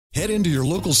Head into your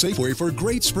local Safeway for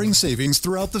great spring savings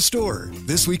throughout the store.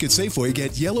 This week at Safeway,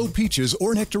 get yellow peaches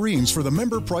or nectarines for the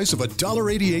member price of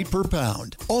 $1.88 per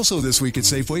pound. Also this week at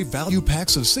Safeway, value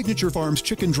packs of Signature Farms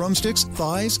chicken drumsticks,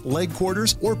 thighs, leg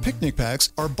quarters, or picnic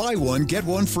packs are buy one, get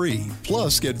one free.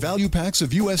 Plus, get value packs of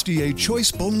USDA choice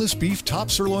boneless beef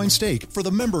top sirloin steak for the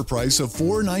member price of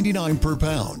 $4.99 per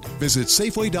pound. Visit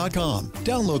Safeway.com,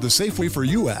 download the Safeway for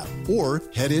You app, or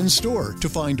head in store to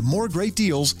find more great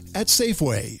deals at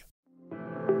Safeway.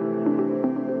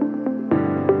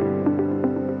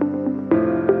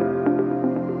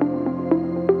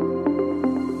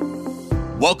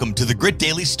 Welcome to the Grit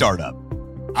Daily Startup.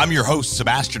 I'm your host,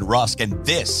 Sebastian Rusk, and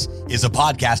this is a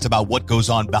podcast about what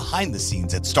goes on behind the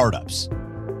scenes at startups.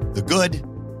 The good,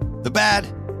 the bad,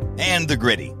 and the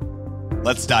gritty.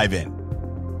 Let's dive in.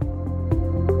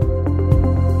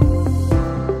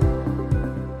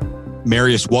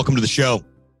 Marius, welcome to the show.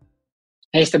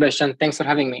 Hey, Sebastian. Thanks for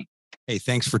having me. Hey,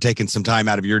 thanks for taking some time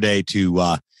out of your day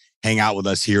to hang out with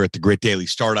us here at the Grit Daily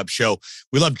Startup Show.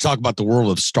 We love to talk about the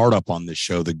world of startup on this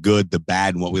show, the good, the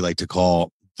bad, and what we like to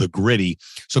call the gritty.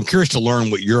 So I'm curious to learn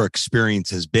what your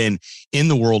experience has been in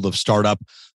the world of startup.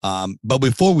 But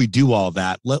before we do all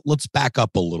that, let's back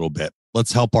up a little bit.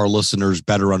 Let's help our listeners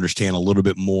better understand a little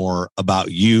bit more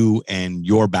about you and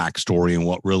your backstory and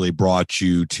what really brought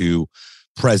you to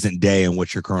present day and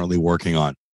what you're currently working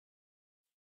on.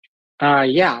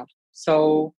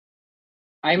 So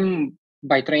I'm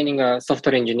by training a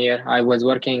software engineer. I was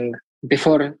working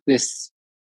before this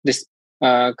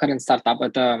current startup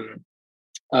at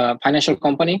a financial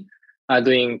company,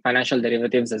 doing financial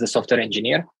derivatives as a software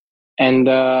engineer. And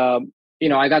I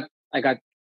got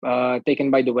taken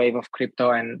by the wave of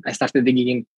crypto, and I started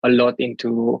digging a lot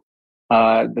into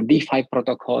the DeFi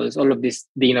protocols, all of this,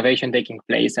 the innovation taking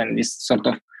place, and this sort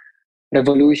of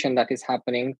revolution that is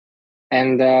happening.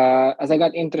 And as I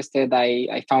got interested,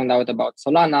 I found out about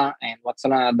Solana and what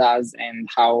Solana does, and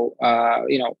how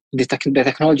the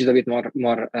technology is a bit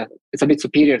more it's a bit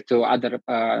superior to other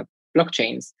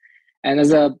blockchains. And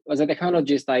as a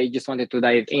technologist, I just wanted to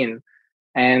dive in,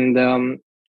 and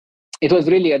it was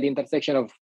really at the intersection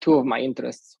of two of my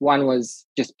interests. One was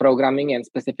just programming, and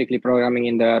specifically programming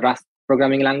in the Rust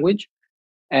programming language.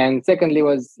 And secondly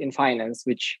was in finance,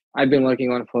 which I've been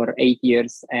working on for 8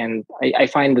 years. And I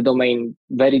find the domain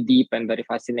very deep and very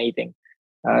fascinating,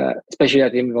 especially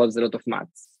that it involves a lot of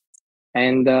maths.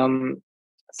 And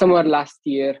somewhere last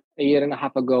year, a year and a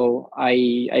half ago,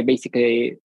 I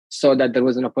basically saw that there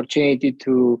was an opportunity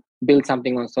to build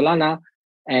something on Solana.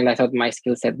 And I thought my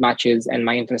skill set matches and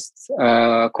my interests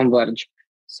converge.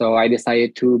 So I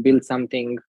decided to build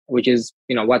something which is,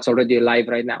 what's already alive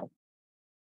right now.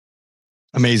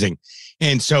 Amazing.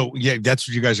 And so, yeah, that's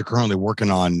what you guys are currently working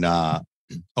on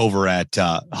over at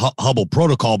Hubble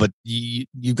Protocol, but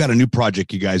you've got a new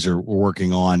project you guys are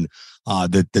working on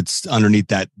that's underneath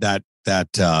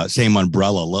that same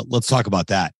umbrella. Let's talk about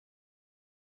that.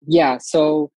 Yeah.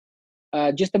 So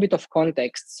just a bit of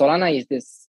context. Solana is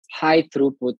this high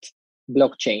throughput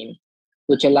blockchain,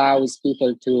 which allows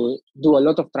people to do a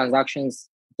lot of transactions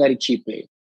very cheaply.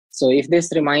 So if this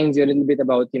reminds you a little bit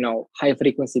about, high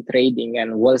frequency trading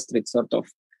and Wall Street sort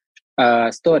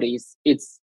of stories, it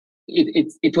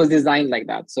was designed like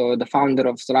that. So the founder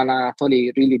of Solana,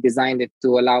 Toli, really designed it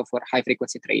to allow for high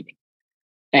frequency trading.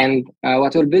 And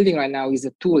what we're building right now is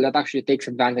a tool that actually takes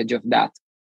advantage of that.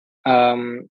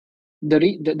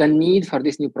 The need for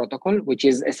this new protocol, which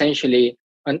is essentially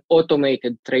an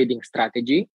automated trading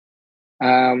strategy,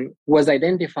 was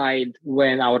identified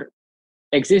when our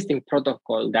existing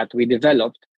protocol that we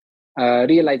developed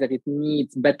realized that it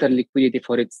needs better liquidity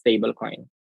for its stablecoin.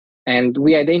 And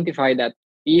we identified that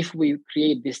if we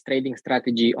create this trading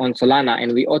strategy on Solana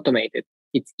and we automate it,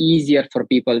 it's easier for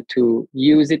people to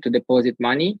use it to deposit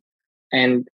money,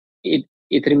 and it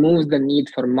removes the need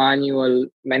for manual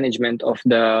management of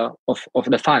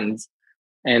the funds,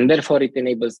 and therefore it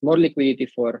enables more liquidity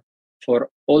for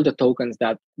all the tokens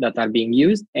that are being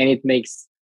used, and it makes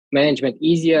management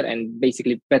easier and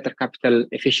basically better capital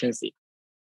efficiency.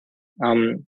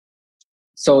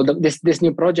 So this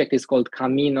new project is called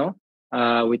Camino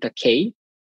with a K,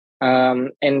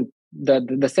 and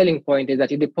the selling point is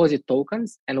that you deposit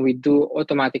tokens and we do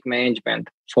automatic management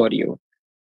for you,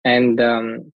 and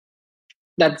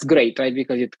that's great, right?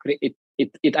 Because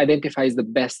it identifies the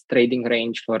best trading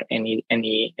range for any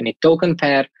token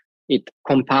pair. It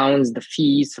compounds the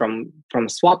fees from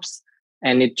swaps,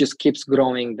 and it just keeps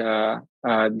growing the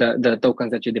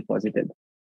tokens that you deposited.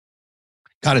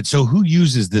 Got it. So who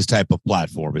uses this type of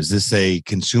platform? Is this a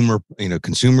consumer,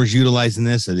 consumers utilizing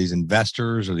this? Are these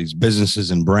investors? Are these businesses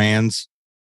and brands?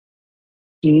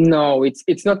 No,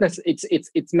 it's not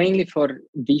it's mainly for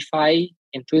DeFi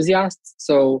enthusiasts.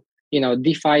 So,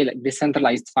 DeFi, like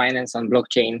decentralized finance on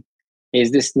blockchain,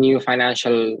 is this new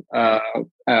financial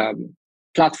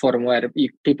platform where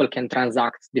people can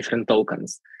transact different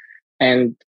tokens,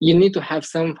 and you need to have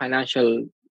some financial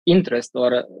interest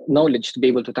or knowledge to be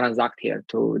able to transact here,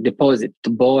 to deposit, to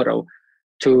borrow,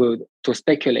 to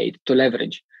speculate, to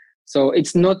leverage. So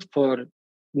it's not for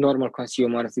normal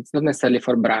consumers. It's not necessarily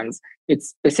for brands. It's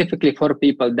specifically for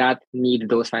people that need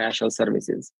those financial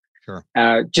services. Sure.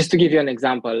 Just to give you an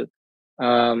example,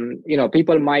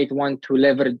 people might want to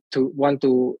leverage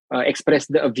to express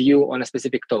a view on a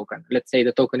specific token. Let's say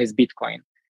the token is Bitcoin,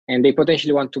 and they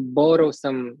potentially want to borrow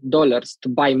some dollars to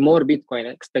buy more Bitcoin,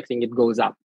 expecting it goes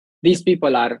up. These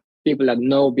people are people that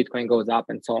know Bitcoin goes up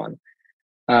and so on.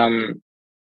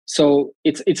 So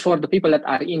it's for the people that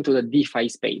are into the DeFi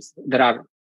space. There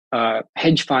are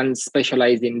hedge funds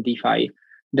specialized in DeFi.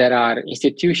 There are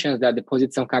institutions that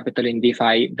deposit some capital in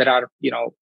DeFi. There are,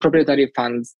 proprietary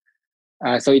funds.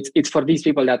 So it's for these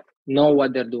people that know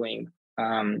what they're doing,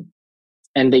 and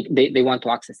they want to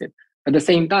access it. At the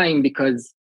same time,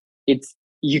 because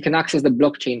you can access the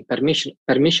blockchain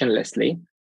permissionlessly.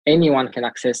 Anyone can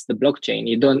access the blockchain.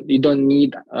 You don't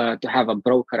need to have a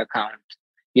broker account.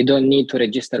 You don't need to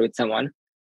register with someone.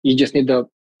 You just need a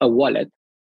wallet.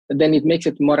 Then it makes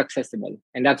it more accessible.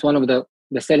 And that's one of the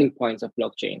selling points of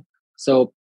blockchain.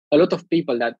 So a lot of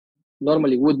people that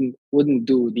normally wouldn't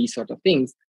do these sort of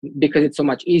things, because it's so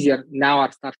much easier, now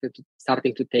are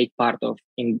starting to take part of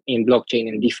in blockchain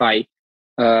and DeFi,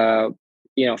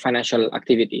 financial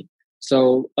activity.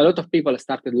 So a lot of people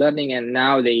started learning, and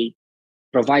now they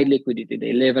provide liquidity,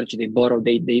 they leverage, they borrow,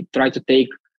 they try to take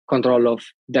control of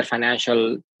their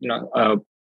financial,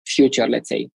 future, let's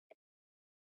say.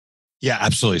 Yeah,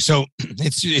 absolutely. So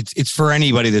it's for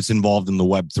anybody that's involved in the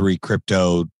Web3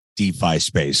 crypto DeFi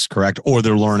space, correct? Or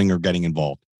they're learning or getting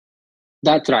involved.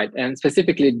 That's right. And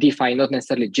specifically DeFi, not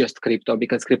necessarily just crypto,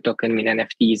 because crypto can mean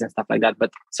NFTs and stuff like that, but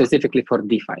specifically for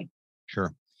DeFi.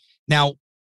 Sure. Now,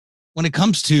 when it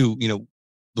comes to,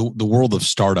 the world of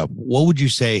startup, what would you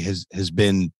say has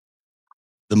been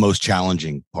the most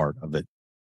challenging part of it?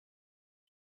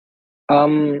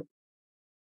 I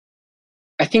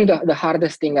think the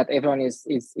hardest thing that everyone is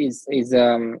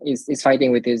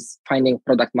fighting with is finding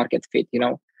product market fit.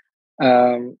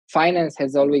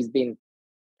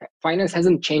 Finance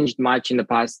hasn't changed much in the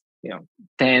past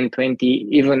 10, 20,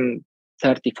 even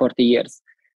 30, 40 years.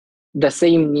 The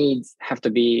same needs have to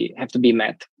be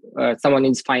met. Someone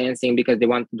needs financing because they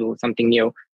want to do something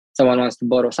new. Someone wants to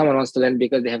borrow. Someone wants to lend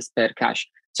because they have spare cash.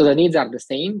 So the needs are the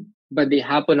same, but they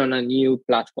happen on a new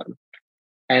platform.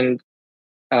 And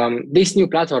this new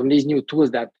platform, these new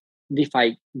tools that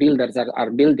DeFi builders are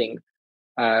building,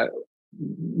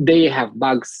 they have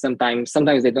bugs sometimes.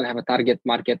 Sometimes they don't have a target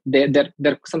market.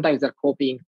 Sometimes they're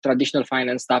copying traditional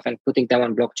finance stuff and putting them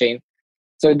on blockchain.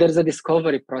 So there's a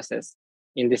discovery process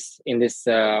in the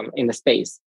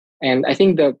space. And I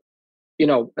think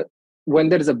when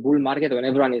there's a bull market, when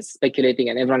everyone is speculating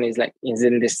and everyone is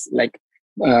in this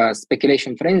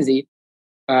speculation frenzy,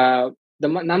 the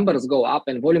numbers go up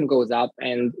and volume goes up,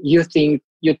 and you take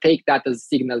that as a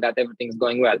signal that everything's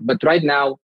going well. But right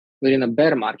now we're in a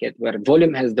bear market where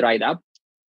volume has dried up,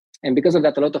 and because of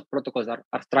that, a lot of protocols are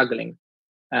struggling,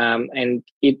 and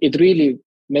it really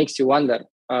makes you wonder: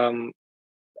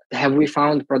 have we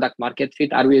found product market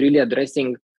fit? Are we really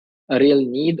addressing a real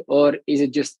need, or is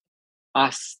it just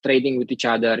us trading with each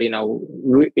other? In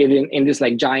this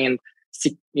giant,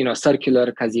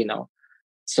 circular casino.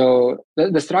 So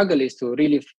the struggle is to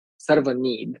really serve a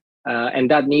need, and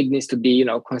that need needs to be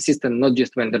consistent, not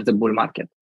just when there's a bull market.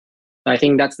 I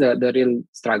think that's the real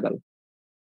struggle.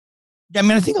 Yeah, I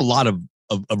mean, I think a lot of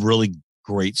really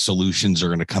great solutions are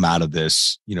going to come out of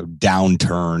this,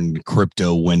 downturn,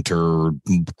 crypto winter,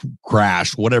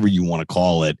 crash, whatever you want to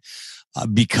call it,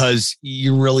 because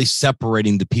you're really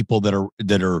separating the people that are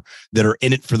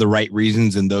in it for the right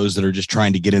reasons and those that are just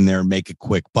trying to get in there and make a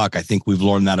quick buck. I think we've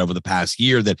learned that over the past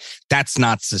year that that's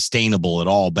not sustainable at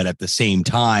all. But at the same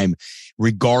time,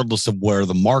 regardless of where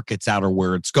the market's at or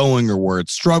where it's going or where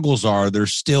its struggles are,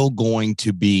 there's still going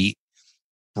to be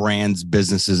brands,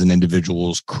 businesses, and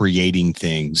individuals creating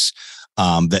things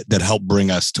that help bring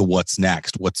us to what's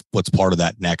next, what's part of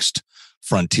that next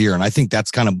frontier. And I think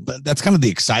that's kind of the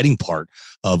exciting part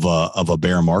of a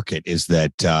bear market is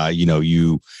that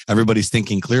everybody's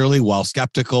thinking clearly while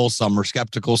skeptical. Some are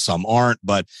skeptical, some aren't.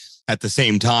 But at the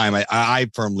same time, I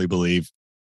firmly believe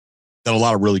that a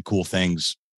lot of really cool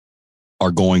things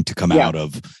are going to come out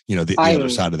of the other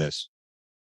side of this.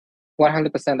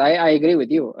 100%. I agree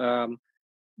with you.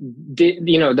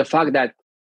 the fact that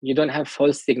you don't have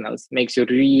false signals makes you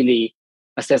really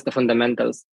assess the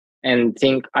fundamentals and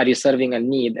think, are you serving a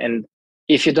need? And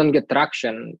if you don't get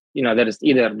traction, there's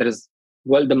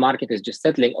the market is just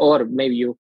settling, or maybe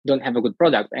you don't have a good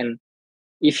product. And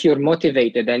if you're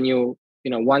motivated and you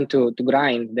want to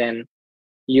grind, then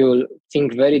you'll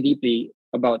think very deeply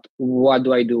about, what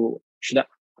do I do?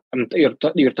 You're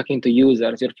talking to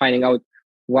users, you're finding out,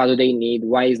 what do they need?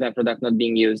 Why is that product not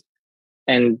being used?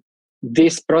 And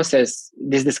this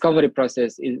discovery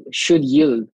process should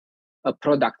yield a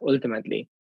product ultimately.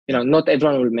 Not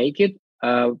everyone will make it.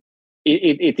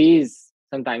 It is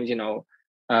sometimes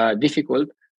difficult,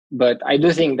 but I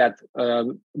do think that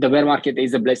the bear market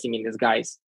is a blessing in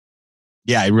disguise.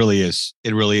 Yeah, it really is.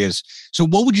 It really is. So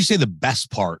what would you say the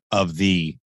best part of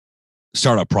the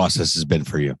startup process has been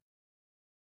for you?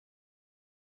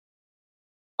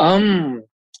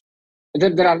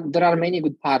 There are many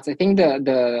good parts. I think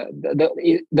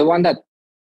the one that,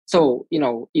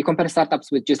 you compare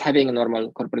startups with just having a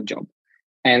normal corporate job.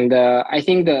 And I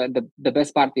think the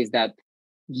best part is that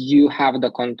you have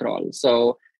the control.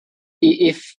 So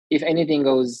if anything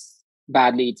goes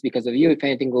badly, it's because of you. If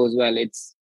anything goes well,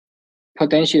 it's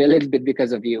potentially a little bit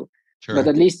because of you. Sure. But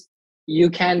at least you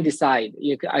can decide.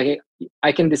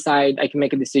 I can decide. I can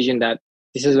make a decision that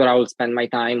this is what I will spend my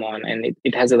time on, and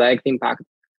it has a direct impact.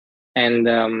 And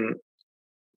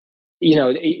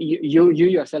you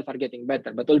yourself are getting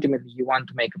better, but ultimately you want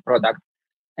to make a product,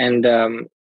 and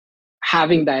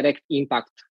having direct impact,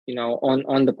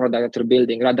 on the product that you're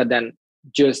building, rather than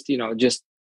just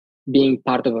being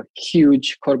part of a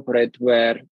huge corporate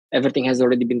where everything has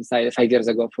already been decided 5 years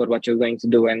ago for what you're going to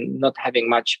do, and not having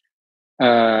much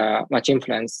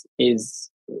influence is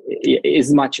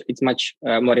much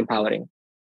more empowering.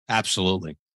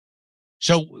 Absolutely.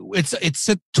 So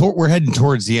we're heading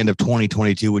towards the end of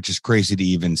 2022, which is crazy to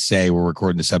even say. We're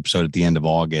recording this episode at the end of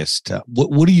August.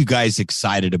 What are you guys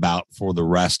excited about for the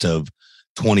rest of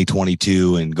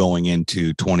 2022 and going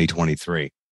into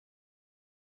 2023?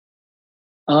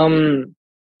 There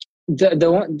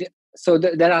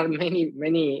are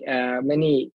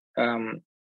many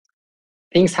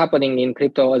things happening in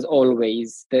crypto, as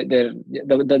always.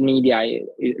 The media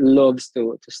loves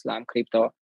to slam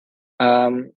crypto.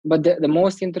 But the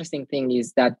most interesting thing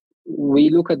is that we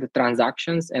look at the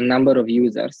transactions and number of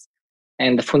users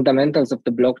and the fundamentals of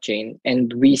the blockchain,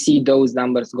 and we see those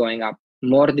numbers going up.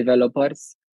 More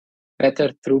developers,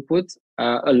 better throughput,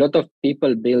 a lot of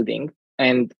people building.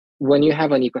 And when you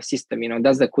have an ecosystem,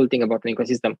 that's the cool thing about an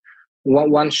ecosystem.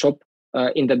 One shop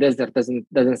in the desert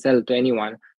doesn't sell to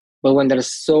anyone. But when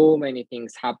there's so many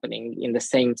things happening in the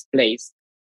same place,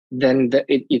 then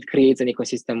it creates an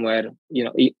ecosystem where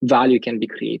value can be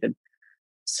created.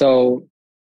 So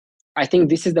I think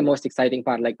this is the most exciting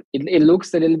part. Like it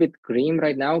looks a little bit grim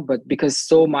right now, but because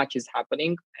so much is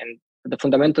happening and the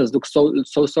fundamentals look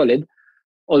so solid,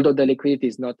 although the liquidity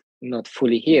is not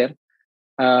fully here,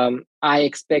 I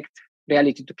expect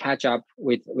reality to catch up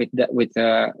with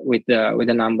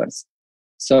the numbers.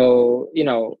 So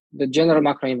the general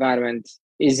macro environment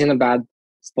is in a bad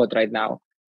spot right now.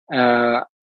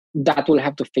 That will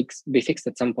have to be fixed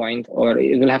at some point, or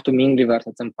it will have to mean reverse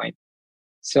at some point.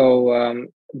 So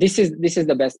this is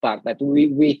the best part, that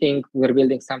we think we're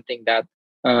building something that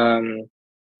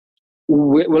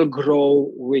will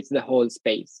grow with the whole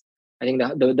space. I think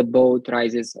the boat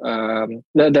rises,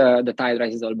 the tide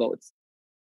rises all boats.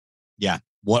 Yeah,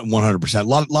 100%. A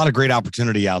lot of great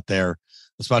opportunity out there,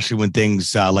 especially when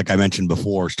things like I mentioned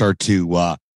before start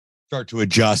to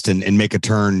adjust and make a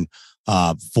turn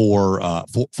for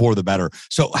the better.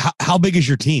 So how big is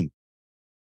your team?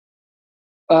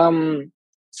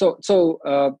 So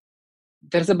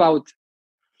there's about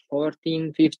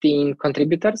 14, 15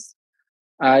 contributors.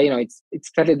 It's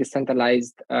fairly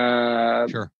decentralized.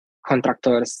 Sure.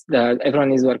 Contractors.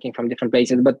 Everyone is working from different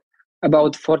places, but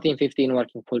about 14, 15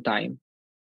 working full time.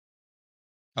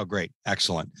 Oh, great.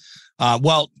 Excellent.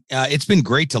 It's been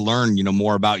great to learn,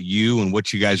 more about you and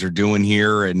what you guys are doing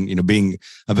here. And,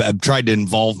 I've tried to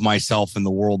involve myself in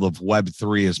the world of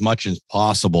Web3 as much as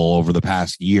possible over the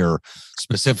past year,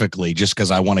 specifically just because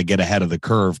I want to get ahead of the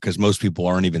curve, because most people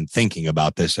aren't even thinking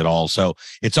about this at all. So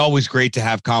it's always great to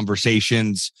have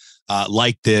conversations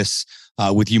like this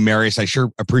with you, Marius. I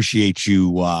sure appreciate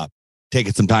you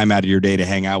taking some time out of your day to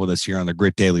hang out with us here on the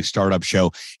Grit Daily Startup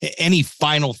Show. Any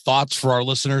final thoughts for our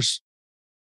listeners?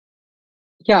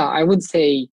 Yeah, I would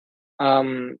say,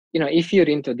 if you're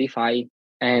into DeFi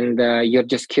and you're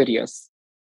just curious,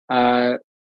 try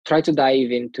to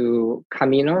dive into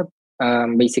Camino.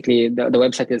 Basically, the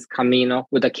website is Camino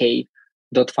with a K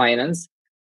 .finance.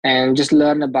 and just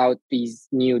learn about these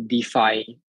new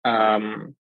DeFi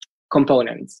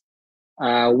components.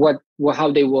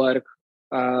 How they work,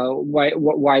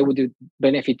 why would it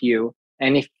benefit you,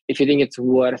 and if you think it's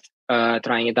worth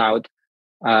trying it out,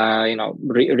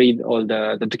 read all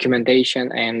the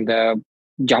documentation and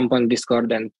jump on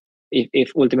Discord, and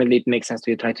if ultimately it makes sense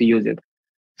to you, try to use it.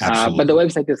 But the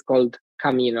website is called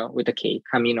Camino with a K,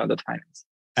 camino.finance.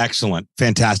 Excellent.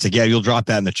 Fantastic. Yeah, you'll drop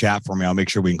that in the chat for me. I'll make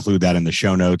sure we include that in the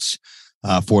show notes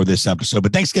for this episode.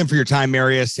 But thanks again for your time,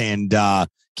 Marius, and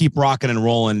keep rocking and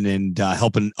rolling and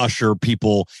helping usher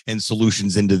people and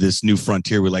solutions into this new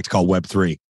frontier we like to call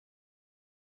Web3.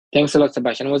 Thanks a lot,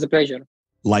 Sebastian. It was a pleasure.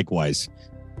 Likewise.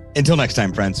 Until next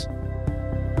time, friends.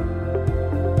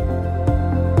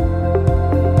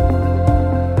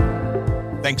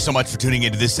 Thanks so much for tuning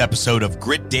into this episode of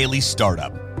Grit Daily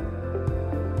Startup.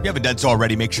 If you haven't done so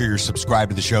already, make sure you're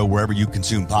subscribed to the show wherever you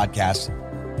consume podcasts.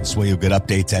 This way you'll get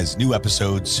updates as new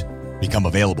episodes become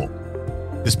available.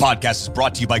 This podcast is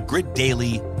brought to you by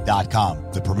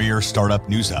gritdaily.com, the premier startup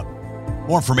news hub.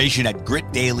 More information at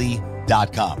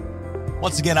gritdaily.com.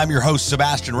 Once again, I'm your host,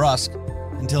 Sebastian Rusk.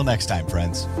 Until next time,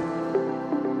 friends.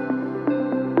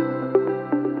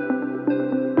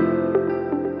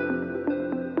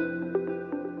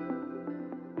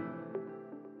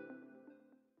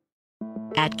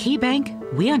 At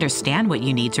KeyBank, we understand what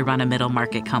you need to run a middle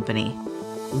market company.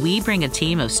 We bring a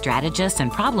team of strategists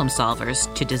and problem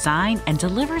solvers to design and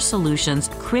deliver solutions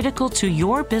critical to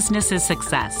your business's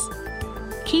success.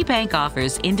 KeyBank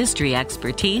offers industry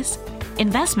expertise,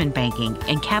 investment banking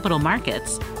and capital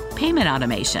markets, payment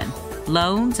automation,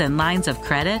 loans and lines of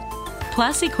credit,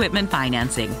 plus equipment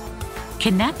financing.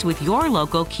 Connect with your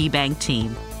local KeyBank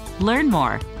team. Learn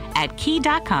more at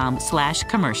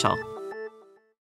key.com/commercial.